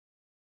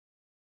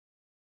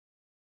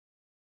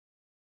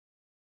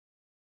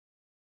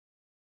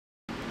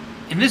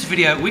In this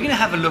video, we're going to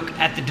have a look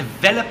at the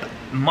Develop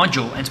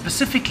module and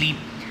specifically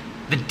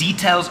the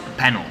Details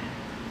panel.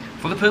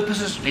 For the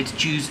purposes, let's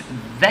choose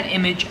that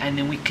image and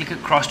then we click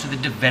across to the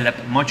Develop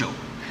module.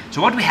 So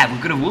what we have,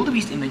 we've got a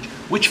wildebeest image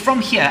which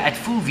from here at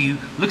full view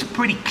looks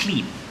pretty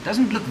clean.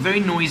 Doesn't look very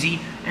noisy,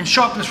 and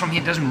sharpness from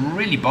here doesn't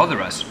really bother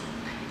us.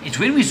 It's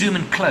when we zoom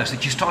in close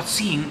that you start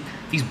seeing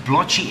these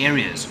blotchy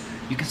areas.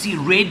 You can see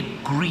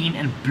red, green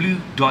and blue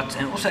dots,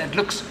 and also it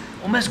looks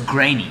almost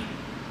grainy.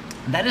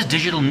 That is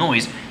digital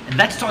noise, and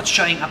that starts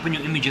showing up in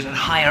your images at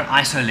higher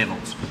ISO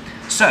levels.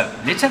 So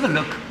let's have a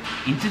look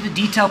into the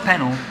detail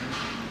panel.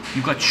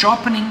 You've got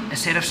sharpening, a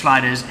set of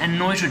sliders, and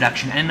noise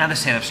reduction, and another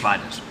set of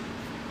sliders.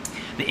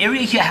 The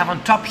area here I have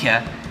on top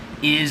here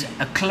is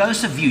a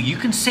closer view. You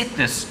can set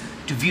this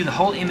to view the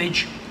whole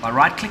image by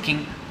right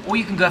clicking, or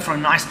you can go for a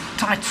nice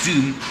tight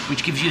zoom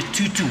which gives you a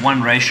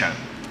 2:1 ratio.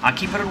 I'll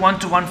keep it at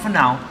 1:1 for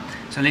now,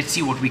 so let's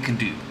see what we can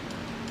do.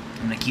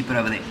 I'm going to keep it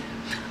over there.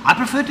 I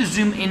prefer to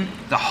zoom in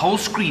the whole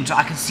screen so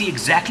I can see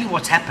exactly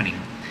what's happening.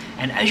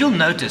 And as you'll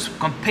notice,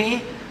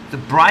 compare the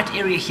bright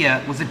area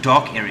here with the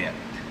dark area.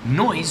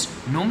 Noise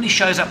normally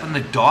shows up in the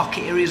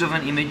darker areas of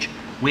an image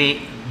where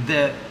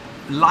the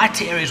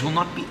lighter areas will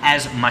not be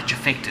as much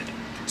affected.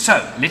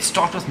 So let's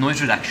start with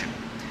noise reduction.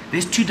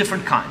 There's two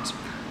different kinds.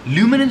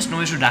 Luminance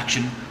noise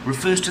reduction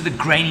refers to the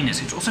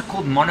graininess. It's also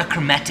called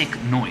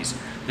monochromatic noise.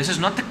 This is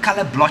not the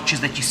color blotches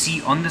that you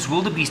see on this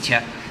wildebeest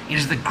here. It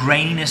is the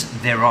graininess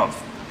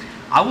thereof.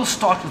 I will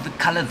start with the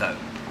color though.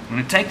 I'm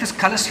going to take this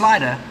color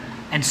slider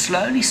and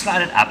slowly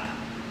slide it up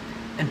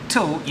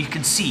until you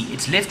can see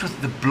it's left with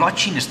the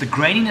blotchiness. The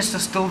graininess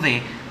is still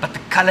there, but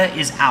the color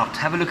is out.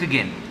 Have a look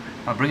again.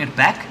 I'll bring it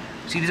back.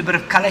 See, there's a bit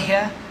of color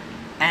here,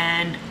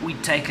 and we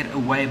take it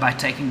away by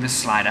taking this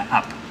slider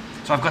up.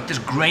 So I've got this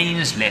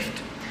graininess left.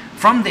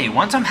 From there,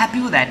 once I'm happy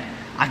with that,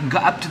 I can go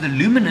up to the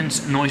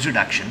luminance noise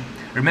reduction.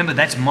 Remember,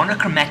 that's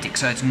monochromatic,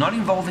 so it's not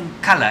involving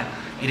color.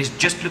 It is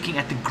just looking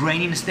at the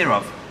graininess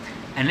thereof.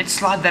 And let's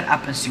slide that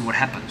up and see what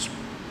happens.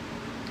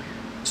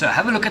 So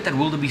have a look at that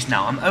wildebeest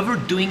now. I'm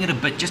overdoing it a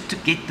bit just to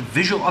get the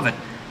visual of it.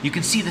 You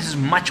can see this is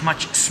much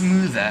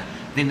smoother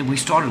than we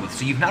started with.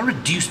 So you've now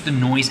reduced the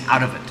noise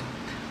out of it.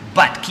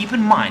 But keep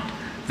in mind,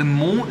 the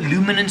more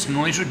luminance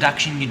noise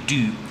reduction you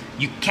do,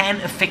 you can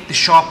affect the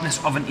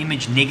sharpness of an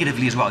image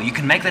negatively as well. You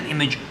can make that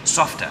image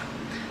softer.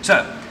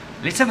 So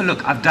let's have a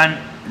look. I've done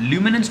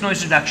luminance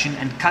noise reduction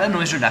and color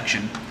noise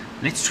reduction.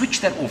 Let's switch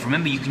that off.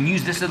 Remember, you can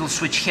use this little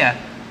switch here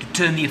to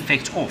turn the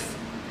effects off.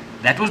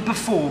 That was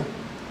before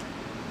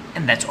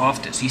and that's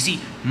after. So you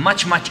see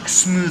much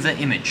smoother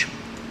image.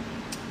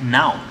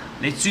 Now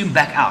let's zoom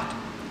back out.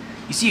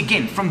 You see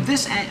again from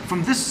this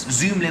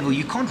zoom level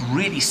you can't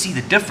really see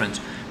the difference,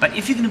 but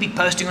if you're going to be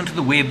posting onto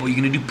the web or you're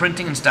going to do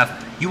printing and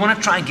stuff, you want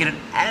to try and get it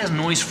as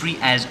noise free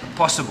as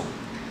possible.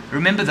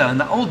 Remember though, in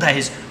the old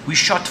days we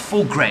shot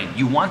full grain.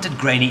 You wanted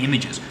grainy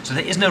images, so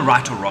there is no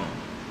right or wrong.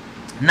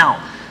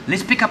 Now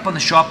let's pick up on the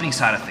sharpening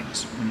side of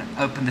things. I'm going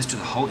to open this to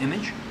the whole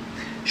image.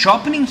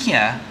 Sharpening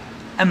here,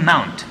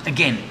 amount.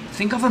 Again,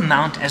 think of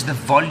amount as the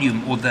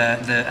volume or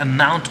the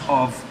amount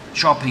of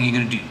sharpening you're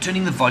going to do,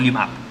 turning the volume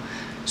up.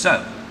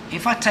 So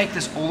if I take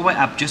this all the way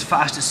up just for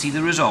us to see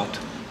the result,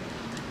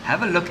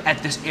 have a look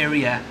at this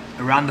area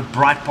around the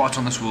bright parts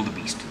on this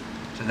wildebeest.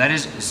 So that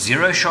is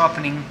 0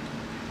 sharpening,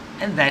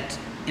 and that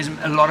is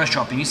a lot of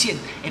sharpening. You see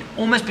it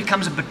almost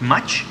becomes a bit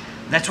much.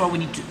 That's why we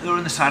need to err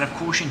on the side of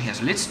caution here.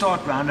 So let's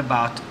start round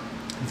about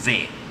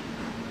there.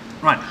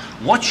 Right,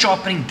 what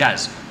sharpening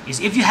does is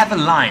if you have a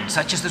line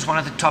such as this one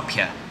at the top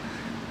here,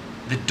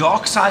 the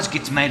dark side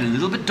gets made a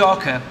little bit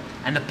darker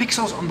and the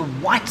pixels on the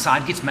white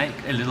side gets made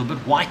a little bit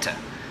whiter.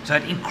 So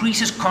it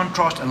increases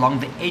contrast along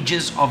the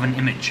edges of an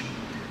image.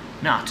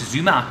 Now to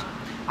zoom out,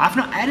 I've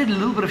now added a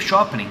little bit of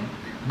sharpening,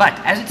 but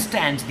as it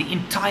stands, the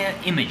entire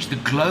image, the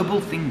global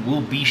thing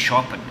will be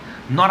sharpened.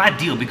 Not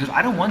ideal because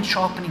I don't want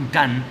sharpening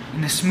done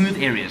in the smooth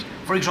areas,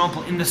 for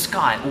example in the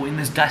sky or in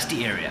this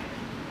dusty area.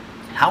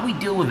 How we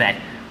deal with that,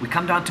 we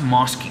come down to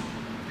masking.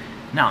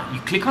 Now you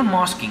click on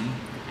masking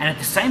and at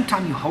the same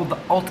time you hold the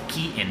Alt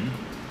key in,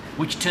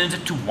 which turns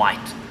it to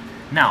white.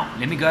 Now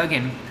let me go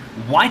again.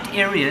 White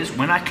areas,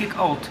 when I click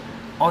Alt,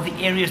 are the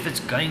areas that's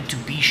going to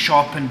be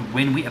sharpened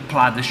when we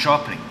apply the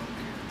sharpening.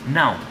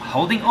 Now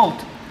holding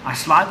Alt, I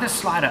slide this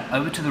slider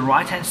over to the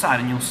right hand side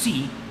and you'll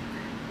see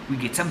we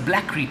get some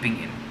black creeping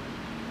in.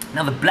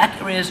 Now the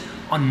black areas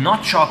are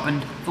not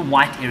sharpened, the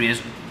white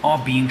areas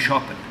are being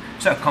sharpened.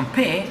 So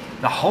compare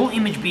the whole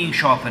image being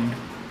sharpened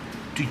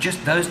to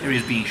just those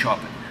areas being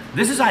sharpened.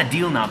 This is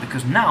ideal now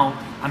because now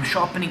I'm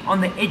sharpening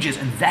on the edges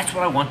and that's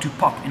what I want to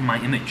pop in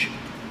my image.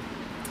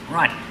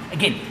 Right,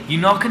 again,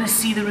 you're not going to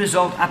see the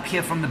result up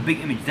here from the big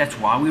image. That's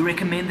why we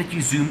recommend that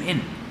you zoom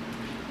in.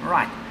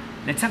 Right,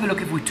 let's have a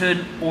look. If we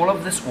turn all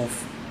of this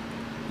off,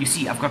 you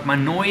see I've got my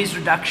noise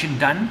reduction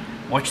done.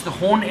 Watch the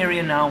horn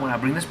area now when I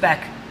bring this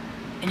back,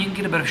 and you can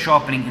get a bit of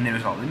sharpening in there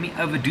as well. Let me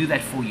overdo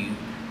that for you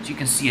so you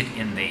can see it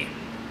in there.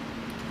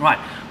 Right,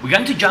 we're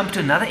going to jump to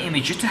another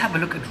image just to have a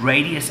look at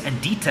radius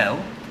and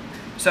detail.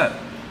 So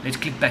let's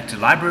click back to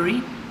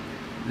library.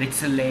 Let's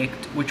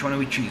select, which one do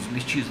we choose?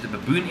 Let's choose the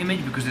baboon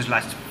image because there's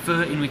lots of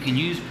fur in we can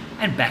use,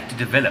 and back to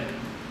develop.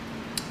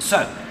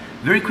 So,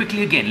 very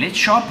quickly again, let's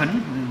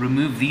sharpen,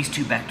 remove these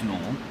two back to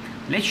normal.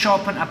 Let's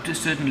sharpen up to a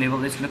certain level.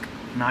 Let's look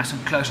nice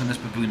and close on this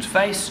baboon's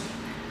face.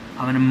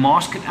 I'm going to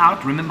mask it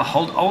out. Remember,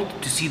 hold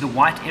Alt to see the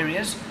white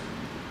areas.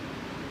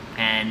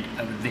 And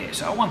over there.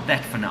 So I want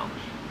that for now.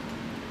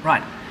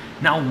 Right.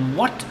 Now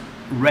what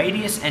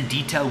radius and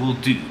detail will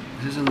do.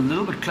 This is a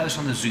little bit close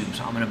on the zoom,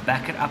 so I'm going to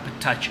back it up a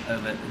touch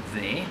over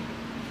there.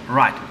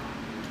 Right.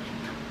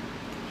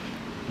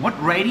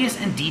 What radius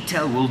and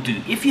detail will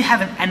do. If you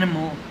have an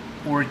animal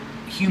or a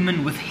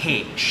human with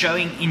hair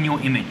showing in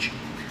your image,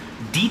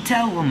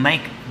 detail will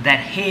make that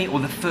hair or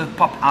the fur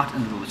pop out a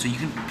little bit. So you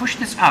can push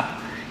this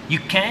up. You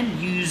can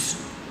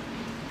use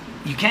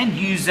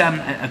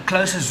a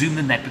closer zoom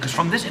than that, because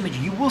from this image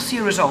you will see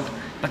a result,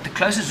 but the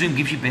closer zoom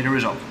gives you better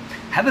result.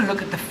 Have a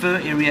look at the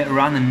fur area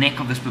around the neck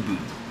of this baboon.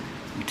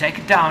 We take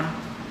it down.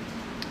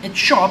 It's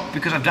sharp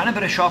because I've done a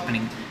bit of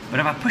sharpening, but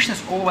if I push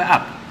this all the way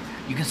up,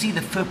 you can see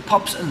the fur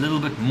pops a little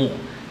bit more.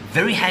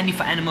 Very handy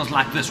for animals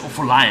like this, or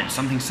for lions,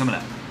 something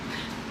similar.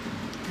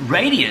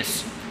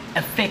 Radius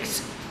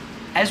affects,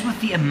 as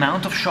with the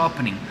amount of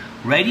sharpening,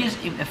 radius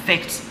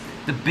affects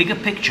the bigger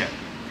picture.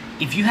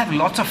 If you have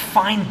lots of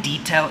fine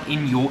detail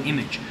in your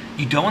image,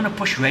 you don't want to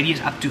push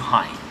radius up too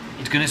high.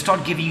 It's going to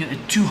start giving you a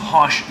too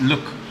harsh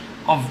look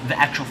of the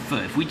actual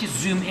fur. If we just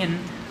zoom in,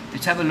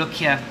 let's have a look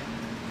here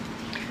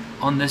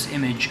on this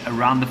image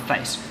around the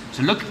face.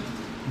 So look,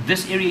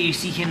 this area you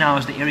see here now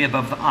is the area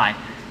above the eye.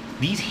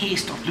 These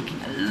hairs start looking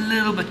a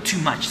little bit too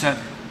much, so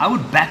I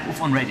would back off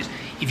on radius.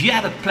 If you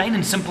have a plain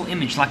and simple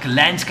image like a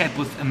landscape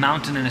with a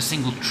mountain and a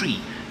single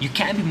tree, you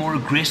can be more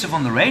aggressive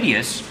on the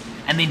radius,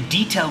 and then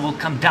detail will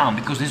come down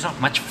because there's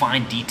not much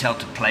fine detail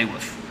to play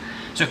with.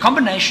 So a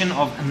combination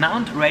of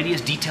amount,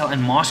 radius, detail,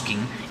 and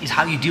masking is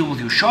how you deal with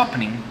your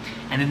sharpening.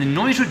 And in the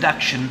noise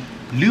reduction,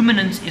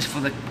 luminance is for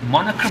the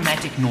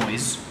monochromatic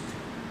noise.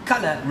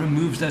 Color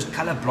removes those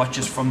color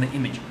blotches from the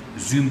image,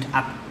 zoomed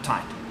up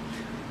tight.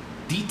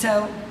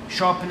 Detail,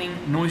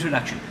 sharpening, noise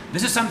reduction.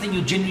 This is something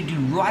you'll generally do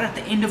right at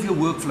the end of your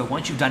workflow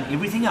once you've done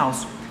everything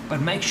else,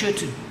 but make sure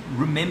to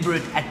remember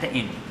it at the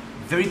end.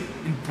 Very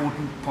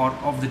important part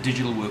of the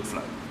digital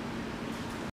workflow.